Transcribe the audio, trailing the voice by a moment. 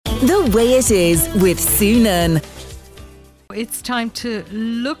The Way It Is with Sunan. It's time to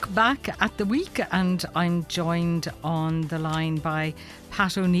look back at the week, and I'm joined on the line by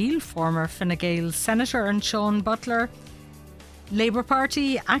Pat O'Neill, former Fine Gael Senator, and Sean Butler, Labour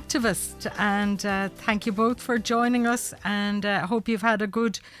Party activist. And thank you both for joining us, and hope you've had a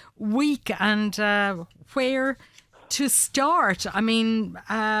good week. And where to start? I mean,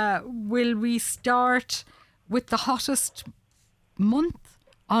 will we start with the hottest month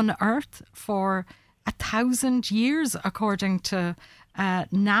on Earth for 1,000 years, according to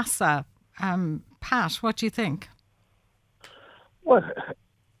NASA? Pat, what do you think? Well,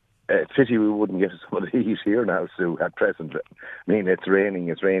 it's pity we wouldn't get some of the heat here now, Sue, at present. I mean, it's raining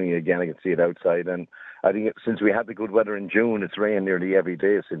again. I can see it outside. And I think since we had the good weather in June, it's rained nearly every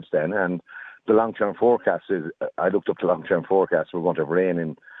day since then. And the long-term forecast is, I looked up the long-term forecast, we're going to have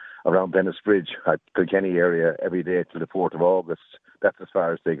rain around Bennis Bridge at Kilkenny area every day till the 4th of August. That's as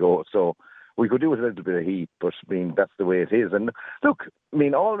far as they go. So we could do with a little bit of heat, but I mean, that's the way it is. And look, I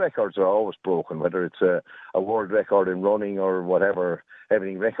mean, all records are always broken, whether it's a world record in running or whatever.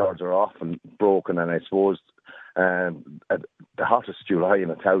 Everything, records are often broken. And I suppose the hottest July in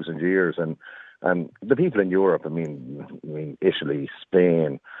 1,000 years. And the people in Europe, I mean, Italy,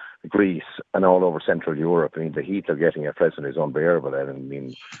 Spain, Greece, and all over Central Europe, I mean, the heat they're getting at present is unbearable. And I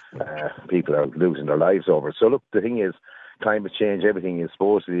mean, people are losing their lives over it. So look, the thing is, climate change, everything is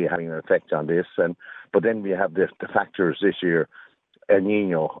supposed to be having an effect on this. But then we have the factors this year. El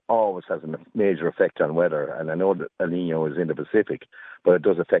Niño always has a major effect on weather. And I know that El Niño is in the Pacific, but it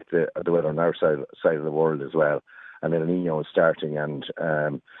does affect the weather on our side of the world as well. And El Niño is starting, and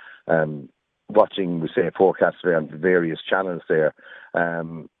watching, we say, forecasts on various channels there.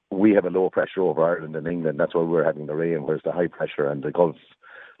 We have a low pressure over Ireland and England. That's why we're having the rain, whereas the high pressure and the Gulf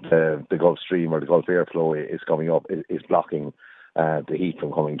Stream or the Gulf airflow is coming up, is blocking the heat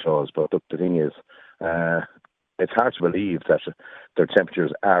from coming to us. But look, the thing is, it's hard to believe that their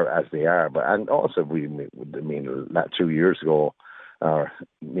temperatures are as they are. And also, 2 years ago, or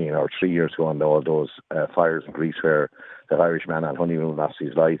 3 years ago, and all those fires in Greece where that Irish man on honeymoon lost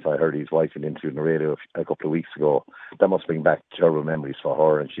his life. I heard his wife in an interview on the radio a couple of weeks ago. That must bring back terrible memories for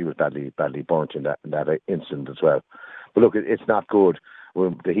her, and she was badly burnt in that incident as well. But look, it's not good.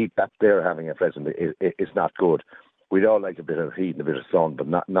 Well, the heat that they're having at present is not good. We'd all like a bit of heat and a bit of sun, but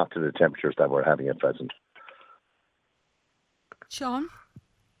not to the temperatures that we're having at present. Sean?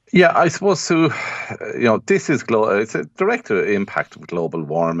 Yeah, I suppose, Sue, this is it's a direct impact of global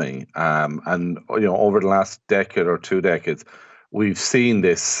warming. And over the last decade or 2 decades, we've seen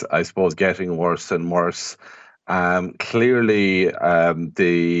this, I suppose, getting worse and worse. Clearly,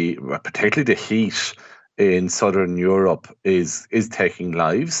 particularly the heat in Southern Europe is taking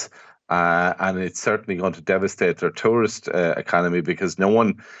lives, and it's certainly going to devastate their tourist economy, because no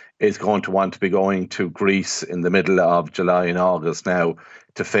one is going to want to be going to Greece in the middle of July and August now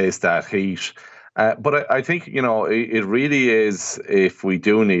to face that heat. But I think, it really is, if we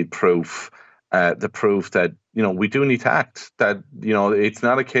do need proof, the proof that, we do need to act, that, it's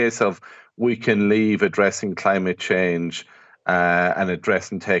not a case of we can leave addressing climate change and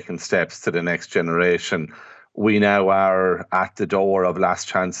addressing taking steps to the next generation. We now are at the door of Last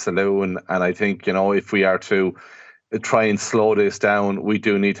Chance Saloon. And I think, if we are to try and slow this down, we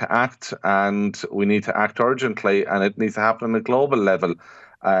do need to act, and we need to act urgently, and it needs to happen on a global level.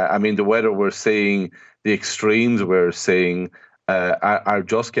 The weather we're seeing, the extremes we're seeing are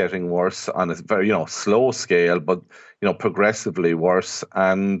just getting worse on a very, slow scale, but, progressively worse.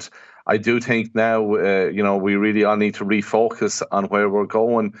 And I do think now, we really all need to refocus on where we're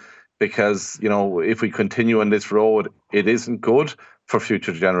going, because, if we continue on this road, it isn't good for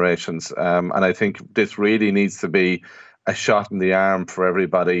future generations. And I think this really needs to be a shot in the arm for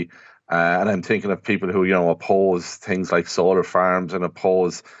everybody. And I'm thinking of people who, oppose things like solar farms and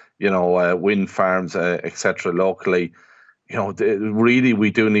oppose, wind farms, etc. locally. Really,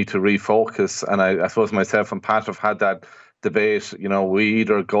 we do need to refocus. And I suppose myself and Pat have had that debate. We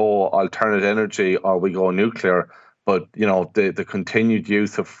either go alternate energy or we go nuclear. But, the continued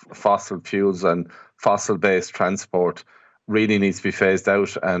use of fossil fuels and fossil-based transport really needs to be phased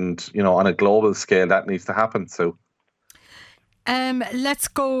out. And, on a global scale, that needs to happen. So, let's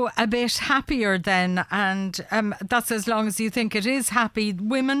go a bit happier then. And that's as long as you think it is happy.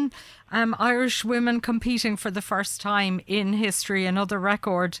 Women, Irish women competing for the first time in history, another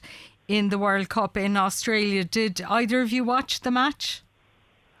record in the World Cup in Australia. Did either of you watch the match?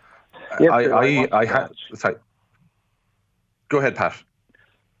 Yes, I had. Sorry. Go ahead, Pat.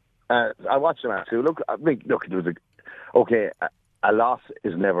 I watched the match too. Look, it was a loss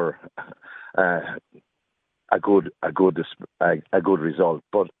is never a good result,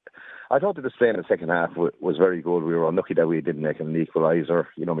 but I thought the display in the second half was very good. We were unlucky that we didn't make an equaliser.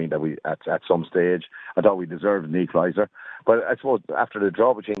 You know what I mean? That we at some stage, I thought we deserved an equaliser. But I suppose after the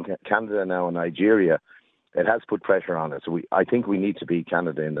draw between Canada now and Nigeria, it has put pressure on us. So I think we need to beat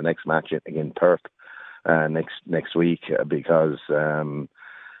Canada in the next match in Perth next week because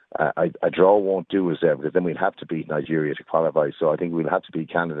a draw won't do us there, because then we'll have to beat Nigeria to qualify. So I think we'll have to beat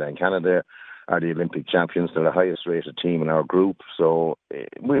Canada, and Canada are the Olympic champions. They're the highest rated team in our group. So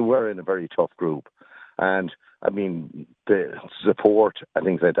we were in a very tough group. And I mean, the support and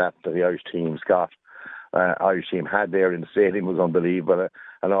things like that the Irish team's got, Irish team had there in the stadium was unbelievable.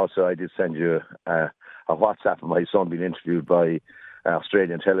 And also I did send you a WhatsApp of my son being interviewed by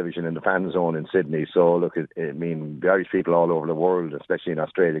Australian television in the fan zone in Sydney. So look, I mean, the Irish people all over the world, especially in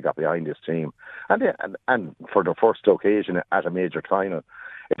Australia, got behind this team. And for the first occasion at a major final,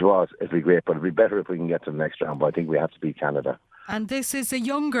 it'd be great, but it'd be better if we can get to the next round. But I think we have to beat Canada. And this is a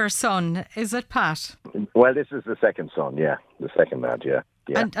younger son, is it, Pat? Well, this is the second son, yeah, the second lad, yeah.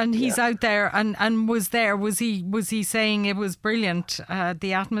 And he's out there and was there. Was he saying it was brilliant,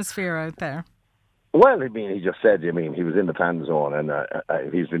 the atmosphere out there? Well, I mean, he just said, I mean, he was in the fan zone, and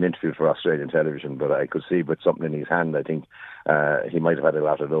he's been interviewed for Australian television, but I could see with something in his hand, I think he might have had a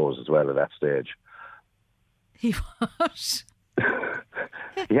lot of those as well at that stage. He was?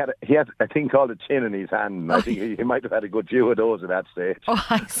 He had a thing called a chin in his hand. I think he might have had a good few of those at that stage. Oh,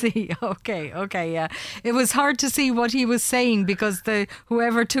 I see. Okay, yeah. It was hard to see what he was saying because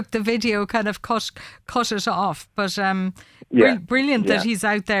whoever took the video kind of cut it off. But brilliant that he's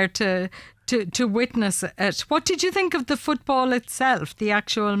out there to witness it. What did you think of the football itself, the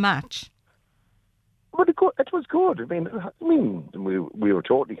actual match? Well, it was good. I mean, we were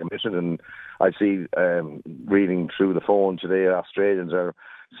totally committed, and I see reading through the phone today, Australians are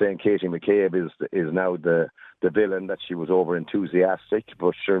saying Katie McCabe is now the villain, that she was over enthusiastic,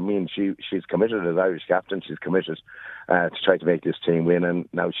 but sure, I mean, she's committed as Irish captain. She's committed to try to make this team win, and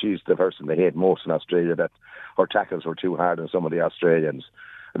now she's the person they hate most in Australia, that her tackles were too hard on some of the Australians.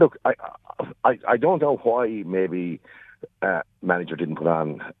 Look, I don't know why maybe manager didn't put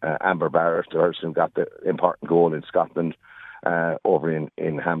on Amber Barrett, the person who got the important goal in Scotland over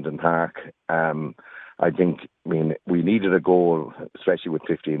in Hampden Park. I think, we needed a goal, especially with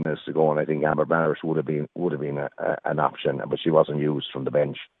 15 minutes to go, and I think Amber Barrett would have been an option, but she wasn't used from the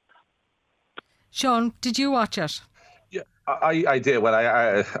bench. Sean, did you watch it? Yeah, I did. Well,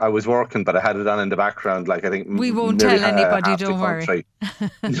 I was working, but I had it on in the background. Like, I think we won't tell anybody. Don't worry.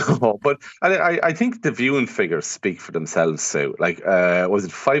 No, but I think the viewing figures speak for themselves. So, like, was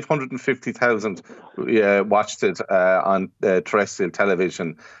it 550,000 watched it on terrestrial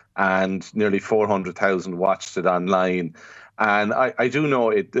television, and nearly 400,000 watched it online. And I do know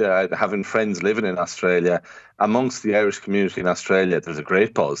it, having friends living in Australia, amongst the Irish community in Australia, there's a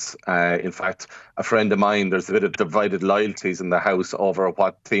great buzz. In fact, a friend of mine, there's a bit of divided loyalties in the house over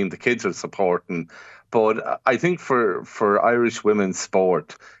what team the kids are supporting. But I think for Irish women's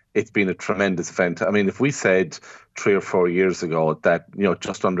sport, it's been a tremendous event. I mean, if we said 3 or 4 years ago that,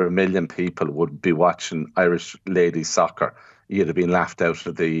 just under 1 million people would be watching Irish ladies soccer, you'd have been laughed out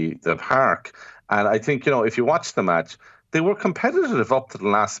of the park. And I think, if you watch the match, they were competitive up to the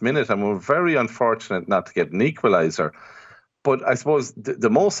last minute, and were very unfortunate not to get an equaliser. But I suppose the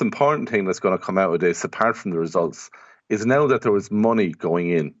most important thing that's going to come out of this, apart from the results, is now that there was money going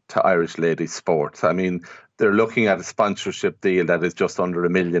in to Irish ladies sport. I mean, they're looking at a sponsorship deal that is just under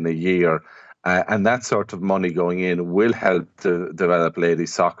 $1 million a year. And that sort of money going in will help to develop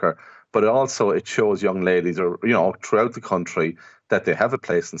ladies soccer. But also it shows young ladies, throughout the country, that they have a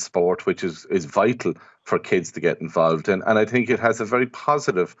place in sport, which is vital for kids to get involved in. And I think it has a very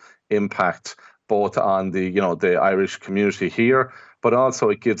positive impact both on the Irish community here, but also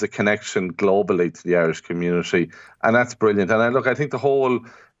it gives a connection globally to the Irish community. And that's brilliant. And I think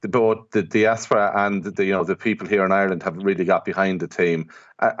both the diaspora and the people here in Ireland have really got behind the team.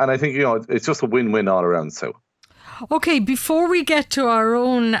 And I think, it's just a win-win all around. So. Okay, before we get to our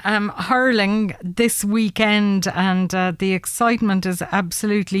own hurling this weekend, and the excitement is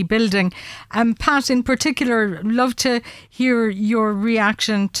absolutely building, Pat, in particular, love to hear your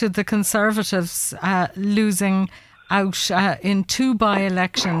reaction to the Conservatives losing out in 2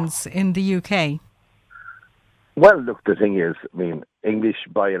 by-elections in the UK. Well, look, the thing is, English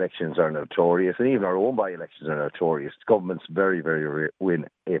by-elections are notorious, and even our own by-elections are notorious. Governments very, very rarely win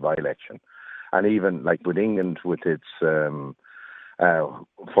a by-election. And even like with England, with its first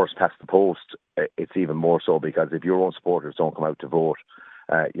past the post, it's even more so, because if your own supporters don't come out to vote,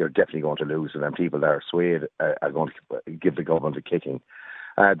 you're definitely going to lose, and then people that are swayed are going to give the government a kicking.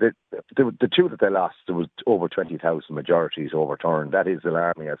 The two that they lost, there was over 20,000 majorities overturned. That is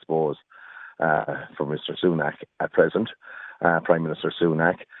alarming, I suppose, for Mr. Sunak at present, Prime Minister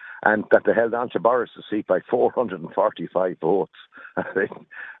Sunak, and that they held on to Boris's seat by 445 votes.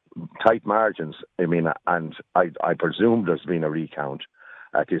 Tight margins. I mean, and I presume there's been a recount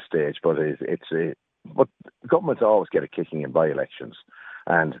at this stage, but but governments always get a kicking in by-elections,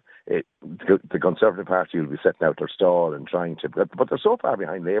 and the Conservative Party will be setting out their stall and trying to, but they're so far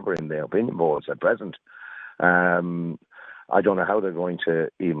behind Labour in the opinion polls at present. I don't know how they're going to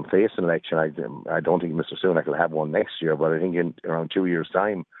even face an election. I don't think Mr. Sunak will have one next year, but I think in around 2 years'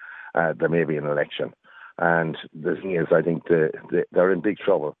 time there may be an election. And the thing is, I think they're in big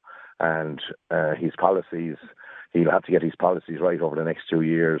trouble, and his policies. He'll have to get his policies right over the next 2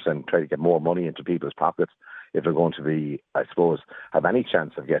 years and try to get more money into people's pockets if they're going to be, I suppose, have any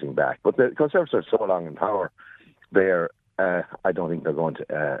chance of getting back. But the Conservatives are so long in power, I don't think they're going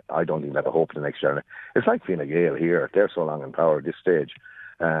to. I don't think they have a hope for the next year. It's like Fine Gael here; they're so long in power at this stage,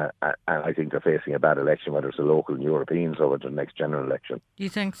 and I think they're facing a bad election, whether it's the local and Europeans or the next general election. You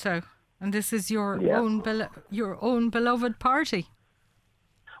think so? And this is your own beloved party.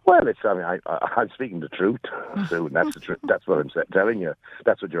 Well, I'm speaking the truth, so that's the truth. That's what I'm telling you.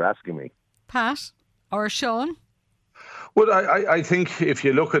 That's what you're asking me. Pat or Sean? Well, I think if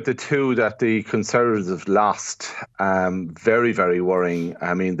you look at the two that the Conservatives lost, very, very worrying.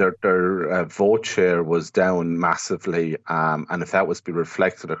 I mean, their vote share was down massively, and if that was to be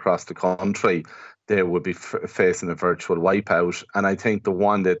reflected across the country, they would be facing a virtual wipeout. And I think the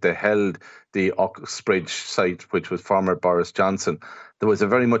one that they held, the Uxbridge site, which was former Boris Johnson, there was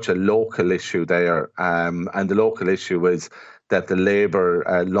very much a local issue there. And the local issue was that the Labour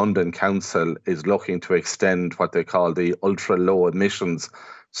London Council is looking to extend what they call the ultra-low emissions.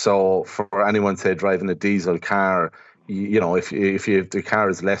 So for anyone, say, driving a diesel car, if the car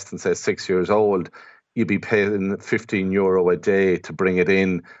is less than, say, 6 years old, you'd be paying €15 a day to bring it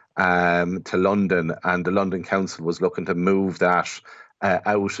in to London, and the London Council was looking to move that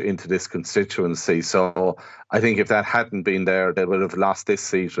out into this constituency. So I think if that hadn't been there, they would have lost this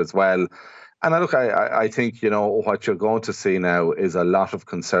seat as well. And I think, what you're going to see now is a lot of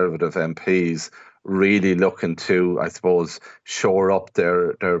Conservative MPs really looking to, I suppose, shore up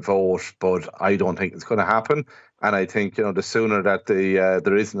their vote, but I don't think it's going to happen. And I think, the sooner that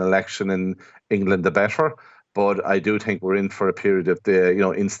there is an election in England, the better. But I do think we're in for a period of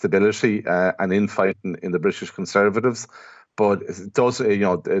instability and infighting in the British Conservatives. But it does,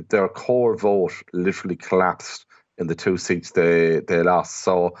 their core vote literally collapsed in the two seats they lost.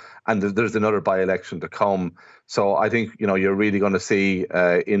 So, and there's another by-election to come. So I think, you're really going to see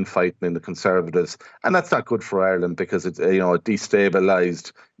infighting in the Conservatives. And that's not good for Ireland, because it's, a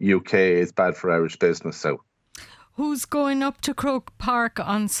destabilised UK is bad for Irish business. So, who's going up to Croke Park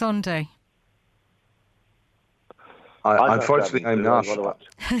on Sunday? Unfortunately, I'm not.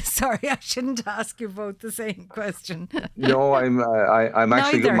 Sorry, I shouldn't ask you both the same question. No, I'm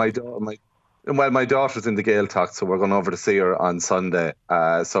actually my daughter's in the Gaeltacht, so we're going over to see her on Sunday.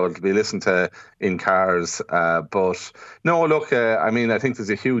 So it'll be listened to in cars. But no, look, I think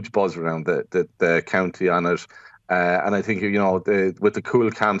there's a huge buzz around the county on it. And I think, with the cool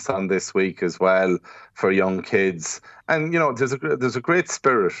camps on this week as well for young kids. And, there's a great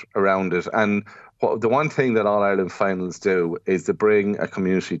spirit around it. And the one thing that All Ireland finals do is to bring a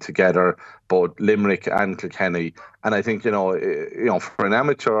community together, both Limerick and Kilkenny. And I think, for an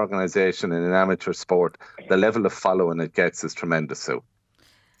amateur organisation in an amateur sport, the level of following it gets is tremendous. So,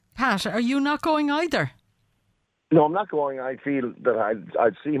 Pat, are you not going either? No, I'm not going. I feel that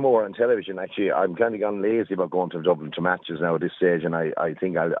I'd see more on television. Actually, I'm kind of gone lazy about going to Dublin to matches now at this stage, and I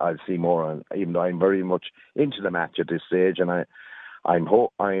think I'll see more on. Even though I'm very much into the match at this stage, and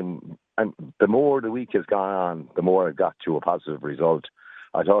I'm the more the week has gone on, the more I got to a positive result.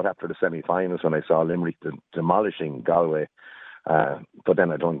 I thought after the semi-finals when I saw Limerick demolishing Galway, but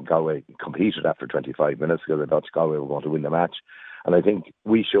then I don't think Galway competed after 25 minutes because I thought Galway were going to win the match, and I think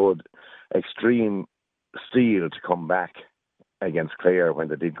we showed extreme steel to come back against Clare when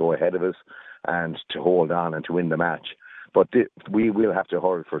they did go ahead of us and to hold on and to win the match. But we will have to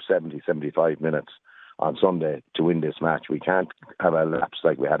hurry for 75 minutes on Sunday to win this match. We can't have a lapse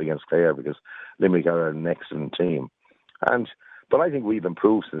like we had against Clare because Limerick are an excellent team. But I think we've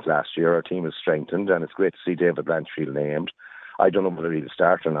improved since last year. Our team has strengthened, and it's great to see David Blanchfield named. I don't know whether he'll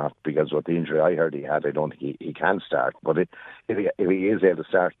start or not, because with the injury I heard he had, I don't think he can start. But if he is able to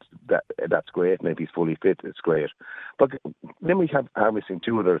start, that's great. And if he's fully fit, it's great. But Limerick are missing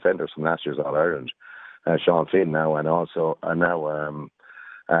two other defenders from last year's All-Ireland, Sean Finn now, and now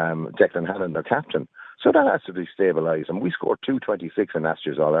Declan Hannon, their captain. So that has to be stabilised. And we scored 226 in last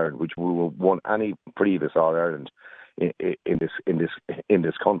year's All Ireland, which we won any previous All Ireland in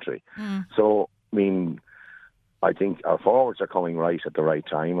this country. So I mean, I think our forwards are coming right at the right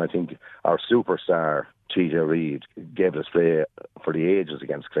time. I think our superstar TJ Reid gave us play for the ages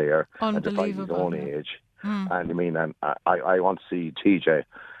against Clare and defied his own age. And I mean, and I want to see TJ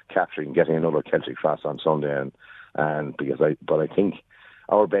getting another Celtic Frost on Sunday, and but I think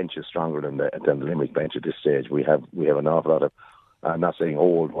our bench is stronger than the Limerick bench at this stage. We have an awful lot of, I'm not saying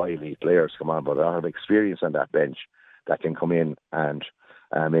old wily players come on, but I have experience on that bench that can come in and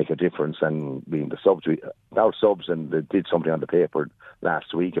make a difference. And being the subs, our subs, and they did something on the paper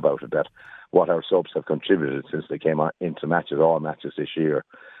last week about it, that what our subs have contributed since they came into all matches this year.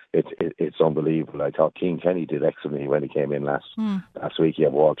 It's unbelievable. I thought Keane Kenny did excellently when he came in last week. You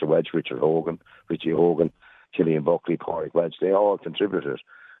have Walter Wedge, Richie Hogan, Killian Buckley, Pádraig Wedge. They all contributed.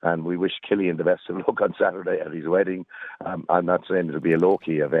 And we wish Killian the best of luck on Saturday at his wedding. I'm not saying it'll be a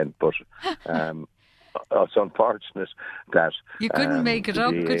low-key event, but it's unfortunate that... You couldn't make it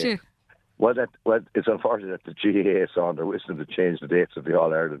up, could you? Well, it's unfortunate that the GAA saw their wisdom to change the dates of the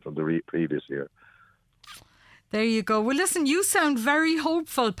All-Ireland from the previous year. There you go. Well, listen, you sound very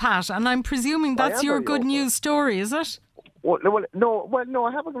hopeful, Pat, and I'm presuming that's your good news story, is it? No,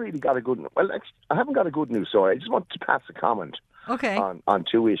 I haven't really got a good... Well, I haven't got a good news story. I just want to pass a comment on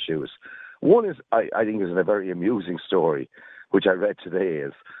two issues. One is, I think, is a very amusing story, which I read today,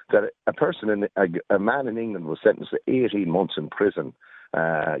 is that a man in England was sentenced to 18 months in prison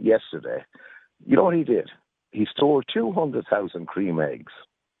yesterday. You know what he did? He stole 200,000 cream eggs.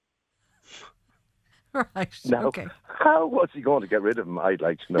 Right. Now, how was he going to get rid of them? I'd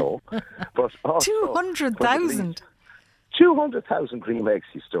like to know. But 200,000. 200,000 cream eggs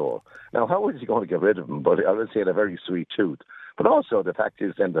he stole. Now, how was he going to get rid of them? But I would say he had a very sweet tooth. But also, the fact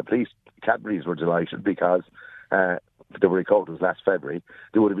is, then the police, Cadbury's were delighted because the recall was last February.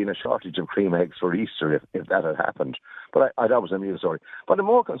 There would have been a shortage of cream eggs for Easter if that had happened. But I that was a amusing story. But I'm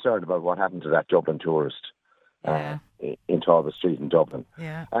more concerned about what happened to that Dublin tourist in Talbot Street in Dublin.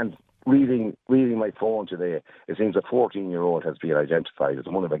 Yeah. And reading my phone today, it seems a 14-year-old has been identified as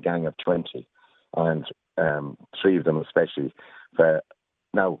one of a gang of 20, and 3 of them especially.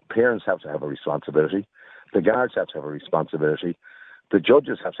 Now, parents have to have a responsibility. The guards have to have a responsibility. The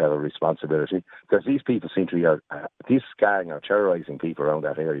judges have to have a responsibility, because these people seem to be, this gang are terrorising people around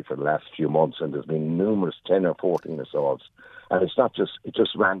that area for the last few months, and there's been numerous 10 or 14 assaults, and it's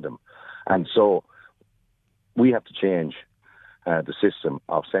just random. And so we have to change the system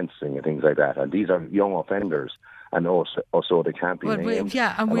of sentencing and things like that. And these are young offenders, and also they can't be named.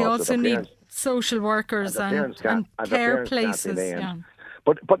 Yeah, and we also need social workers and care places. Yeah.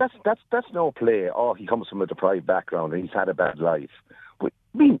 But that's no play. Oh, he comes from a deprived background and he's had a bad life. But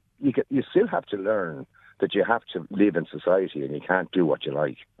I mean, you still have to learn that you have to live in society and you can't do what you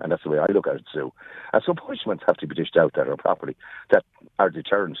like. And that's the way I look at it too. And so punishments have to be dished out that are properly, that are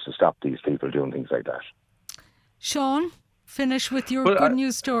deterrents to stop these people doing things like that. Sean, finish with your good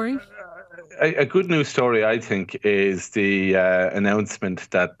news story. A good news story, I think, is the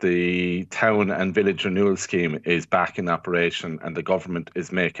announcement that the town and village renewal scheme is back in operation, and the government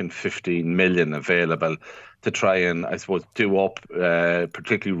is making 15 million available to try and, I suppose, do up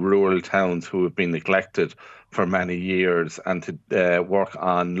particularly rural towns who have been neglected for many years, and to work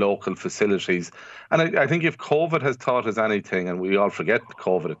on local facilities. And I think if COVID has taught us anything, and we all forget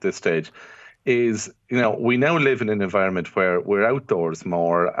COVID at this stage, is, we now live in an environment where we're outdoors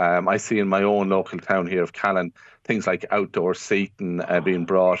more. I see in my own local town here of Callan, things like outdoor seating being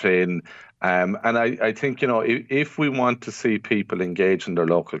brought in. And I think, if we want to see people engage in their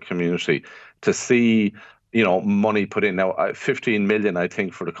local community, to see, money put in. Now, 15 million, I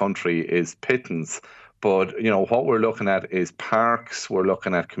think, for the country is pittance. But, what we're looking at is parks, we're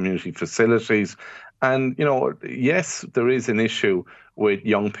looking at community facilities. And, yes, there is an issue with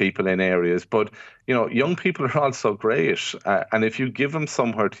young people in areas, but, young people are also great. And if you give them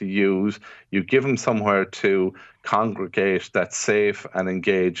somewhere to use, you give them somewhere to congregate that's safe and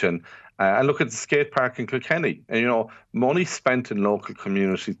engage in. And look at the skate park in Kilkenny. And, money spent in local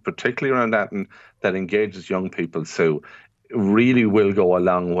communities, particularly around that, and that engages young people too, really will go a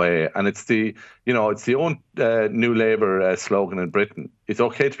long way. And it's the own New Labour slogan in Britain. It's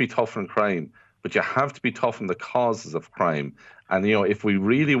okay to be tough on crime, but you have to be tough on the causes of crime. And, if we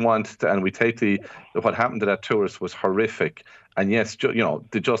really want to, and we take what happened to that tourist was horrific. And yes,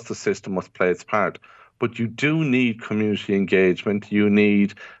 the justice system must play its part. but you do need community engagement. You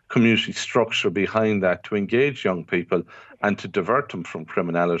need community structure behind that to engage young people and to divert them from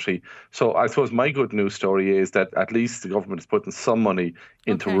criminality. So I suppose my good news story is that at least the government is putting some money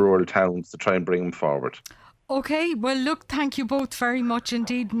into rural towns to try and bring them forward. Okay, well, look, thank you both very much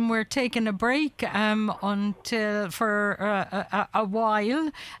indeed. And we're taking a break for a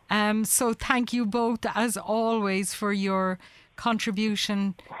while. So thank you both, as always, for your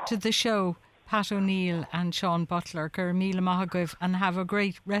contribution to the show. Pat O'Neill and Sean Butler, Míle maith agaibh, and have a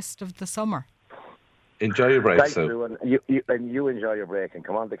great rest of the summer. Enjoy your break, Thanks, Sue. Sue, and you enjoy your break, and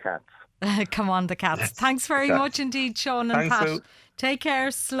come on the Cats. Come on the Cats. Thanks very much indeed, Sean and Thanks, Pat. Sue. Take care,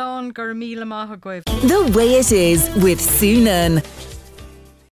 Slán, Míle maith agaibh. The Way It Is with Sue Nunn.